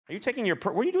Are you taking your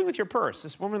purse? What are you doing with your purse?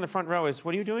 This woman in the front row is,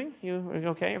 what are you doing? Are you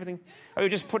okay, everything? Oh, you're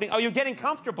just putting, oh, you're getting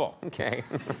comfortable. Okay.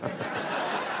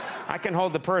 I can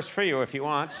hold the purse for you if you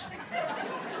want.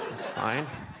 That's fine.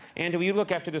 Andy, will you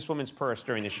look after this woman's purse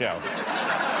during the show?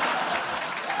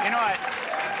 You know what?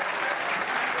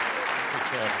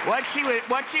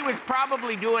 What she was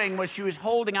probably doing was she was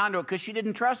holding onto it because she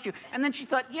didn't trust you. And then she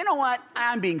thought, you know what?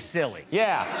 I'm being silly.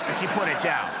 Yeah. And she put it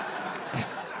down.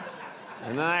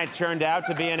 And then it turned out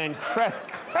to be an incredible...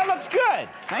 That looks good.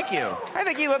 Thank you. I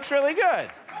think he looks really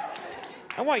good.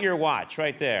 I want your watch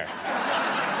right there.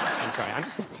 Okay,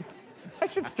 I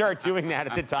should start doing that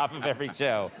at the top of every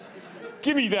show.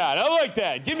 Give me that. I like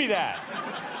that. Give me that.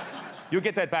 You'll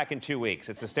get that back in 2 weeks.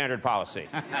 It's a standard policy.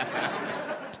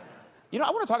 You know, I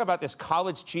want to talk about this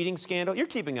college cheating scandal. You're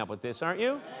keeping up with this, aren't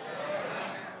you?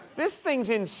 This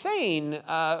thing's insane.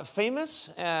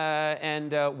 Famous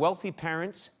and wealthy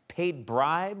parents paid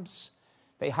bribes.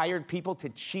 They hired people to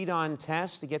cheat on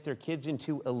tests to get their kids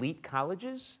into elite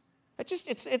colleges.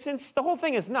 The whole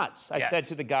thing is nuts, I said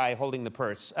to the guy holding the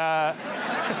purse. My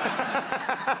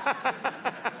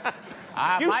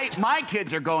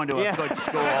kids are going to a good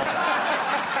school.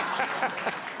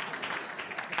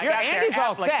 I got Andy's their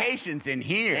all applications set. in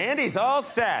here. Andy's all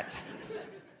set.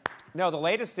 No, the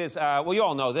latest is, well, you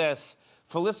all know this.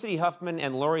 Felicity Huffman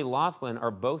and Lori Loughlin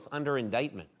are both under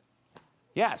indictment.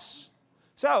 Yes.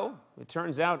 So, it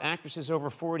turns out actresses over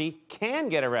 40 can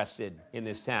get arrested in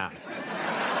this town.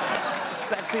 It's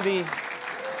actually the...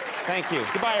 Thank you.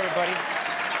 Goodbye, everybody.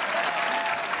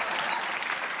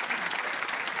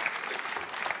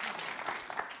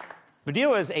 The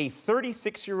deal is a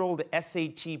 36-year-old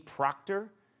SAT proctor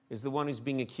is the one who's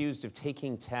being accused of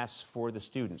taking tests for the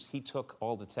students. He took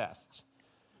all the tests.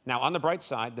 Now, on the bright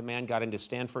side, the man got into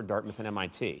Stanford, Dartmouth, and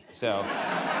MIT, so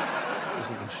he's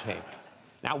in good shape.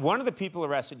 Now, one of the people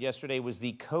arrested yesterday was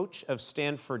the coach of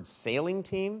Stanford's sailing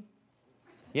team.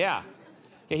 Yeah,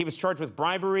 he was charged with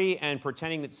bribery and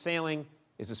pretending that sailing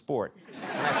is a sport.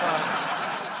 And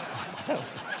I thought,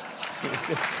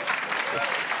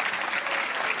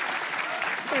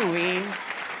 they lean.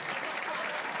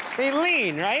 They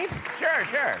lean, right? Sure,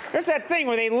 sure. There's that thing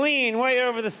where they lean way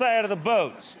over the side of the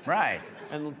boat. Right.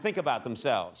 And think about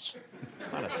themselves.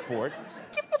 Not a sport.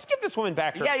 Let's give this woman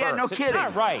back her purse. Yeah, no kidding. It's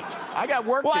not right. I got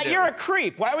work to do. You're a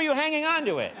creep. Why were you hanging on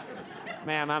to it?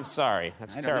 Ma'am, I'm sorry.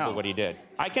 That's terrible what he did.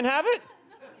 I can have it?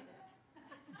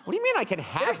 What do you mean I can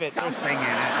have it? There's something in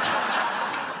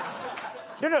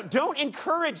it. No, don't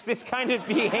encourage this kind of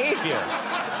behavior.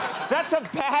 That's a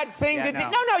bad thing to do.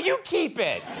 No, you keep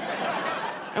it.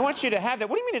 I want you to have that.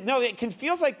 What do you mean? No, it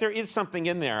feels like there is something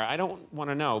in there. I don't want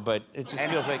to know, but it just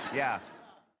feels like... Yeah.